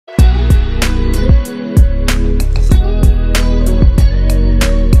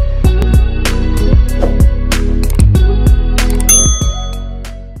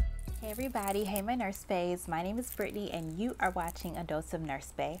Nurse Bays. My name is Brittany and you are watching A Dose of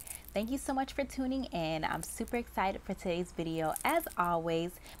Nurse Bay. Thank you so much for tuning in. I'm super excited for today's video as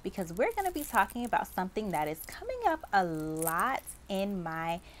always because we're going to be talking about something that is coming up a lot in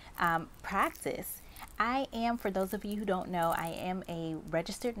my practice. I am, for those of you who don't know, I am a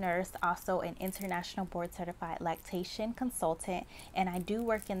registered nurse, also an international board certified lactation consultant, and I do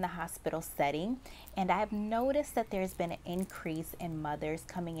work in the hospital setting. And I've noticed that there's been an increase in mothers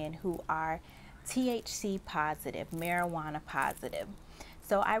coming in who are THC positive, marijuana positive.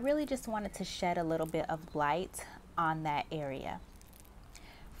 So I really just wanted to shed a little bit of light on that area.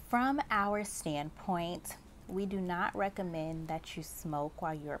 From our standpoint, we do not recommend that you smoke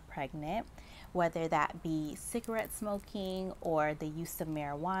while you're pregnant, whether that be cigarette smoking or the use of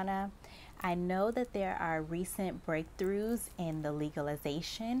marijuana. I know that there are recent breakthroughs in the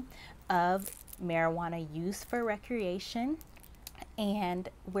legalization of marijuana use for recreation, and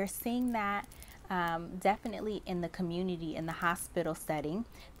we're seeing that definitely in the community, in the hospital setting,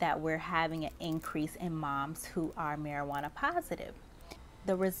 that we're having an increase in moms who are marijuana positive.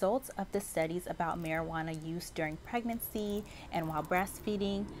 The results of the studies about marijuana use during pregnancy and while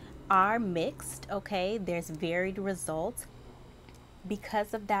breastfeeding are mixed, okay? There's varied results.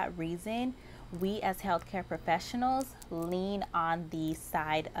 Because of that reason, we as healthcare professionals lean on the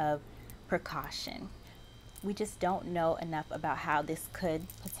side of precaution. We just don't know enough about how this could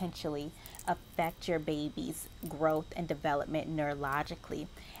potentially affect your baby's growth and development neurologically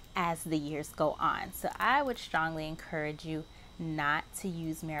as the years go on. So I would strongly encourage you not to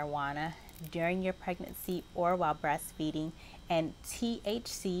use marijuana during your pregnancy or while breastfeeding. And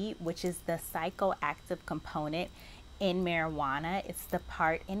THC, which is the psychoactive component in marijuana, it's the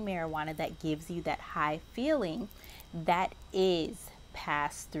part in marijuana that gives you that high feeling, that is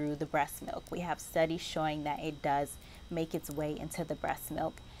passed through the breast milk. We have studies showing that it does make its way into the breast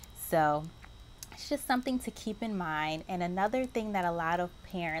milk. So it's just something to keep in mind. And another thing that a lot of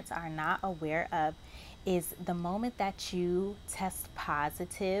parents are not aware of is the moment that you test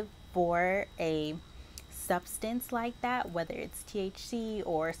positive for a substance like that, whether it's THC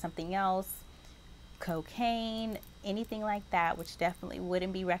or something else, cocaine, anything like that, which definitely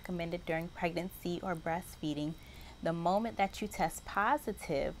wouldn't be recommended during pregnancy or breastfeeding. The moment that you test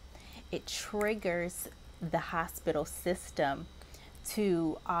positive, it triggers the hospital system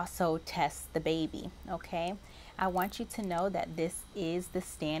to also test the baby, okay? I want you to know that this is the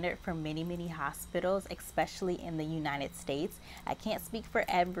standard for many hospitals, especially in the United States. I can't speak for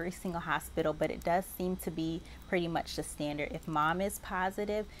every single hospital, but it does seem to be pretty much the standard. If mom is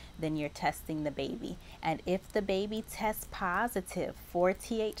positive, then you're testing the baby. And if the baby tests positive for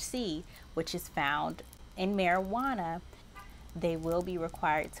THC, which is found in marijuana, they will be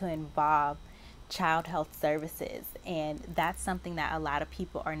required to involve child health services, and that's something that a lot of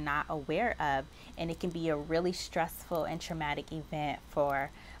people are not aware of, and it can be a really stressful and traumatic event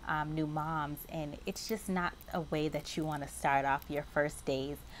for new moms, and it's just not a way that you want to start off your first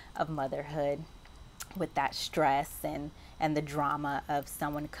days of motherhood with that stress and the drama of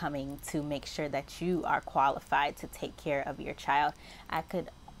someone coming to make sure that you are qualified to take care of your child. I could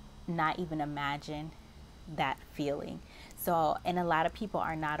not even imagine that feeling. So, and a lot of people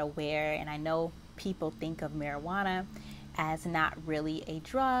are not aware, and I know people think of marijuana as not really a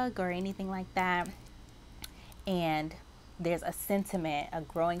drug or anything like that, and there's a sentiment, a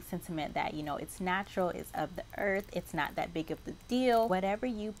growing sentiment that, you know, it's natural, it's of the earth, it's not that big of the deal. Whatever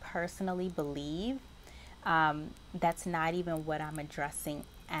you personally believe, that's not even what I'm addressing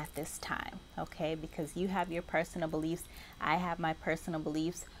at this time, okay? Because you have your personal beliefs, I have my personal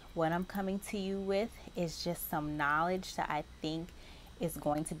beliefs. What I'm coming to you with is just some knowledge that I think is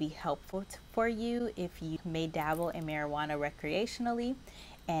going to be helpful for you if you may dabble in marijuana recreationally.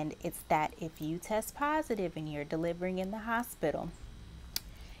 And it's that if you test positive and you're delivering in the hospital,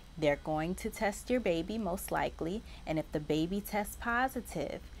 they're going to test your baby most likely. And if the baby tests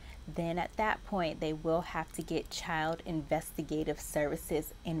positive, then at that point they will have to get child investigative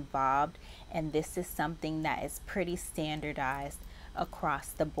services involved. And this is something that is pretty standardized across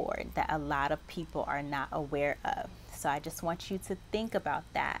the board that a lot of people are not aware of. So I just want you to think about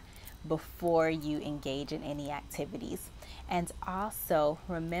that before you engage in any activities. And also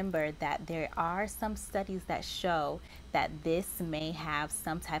remember that there are some studies that show that this may have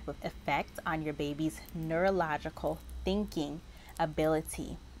some type of effect on your baby's neurological thinking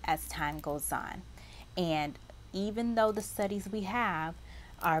ability as time goes on. And even though the studies we have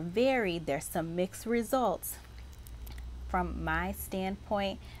are varied, there's some mixed results. From my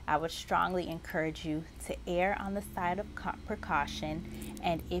standpoint, I would strongly encourage you to err on the side of precaution,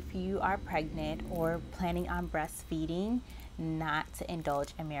 and if you are pregnant or planning on breastfeeding, not to indulge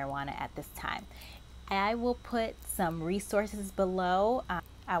in marijuana at this time. I will put some resources below.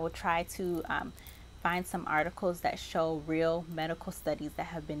 I will try to find some articles that show real medical studies that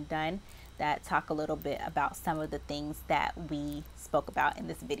have been done that talk a little bit about some of the things that we spoke about in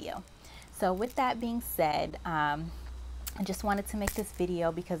this video. So with that being said, I just wanted to make this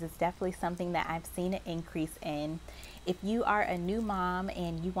video because it's definitely something that I've seen an increase in. If you are a new mom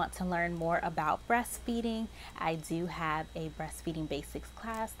and you want to learn more about breastfeeding, I do have a breastfeeding basics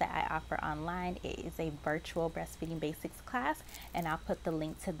class that I offer online. It is a virtual breastfeeding basics class, and I'll put the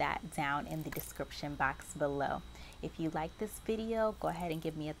link to that down in the description box below. If you like this video, go ahead and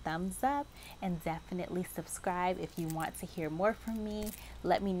give me a thumbs up, and definitely subscribe if you want to hear more from me.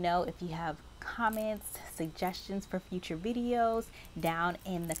 Let me know if you have comments, suggestions for future videos down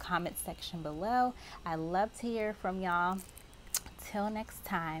in the comment section below. I love to hear from y'all. Till next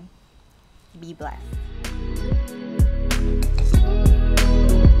time, be blessed.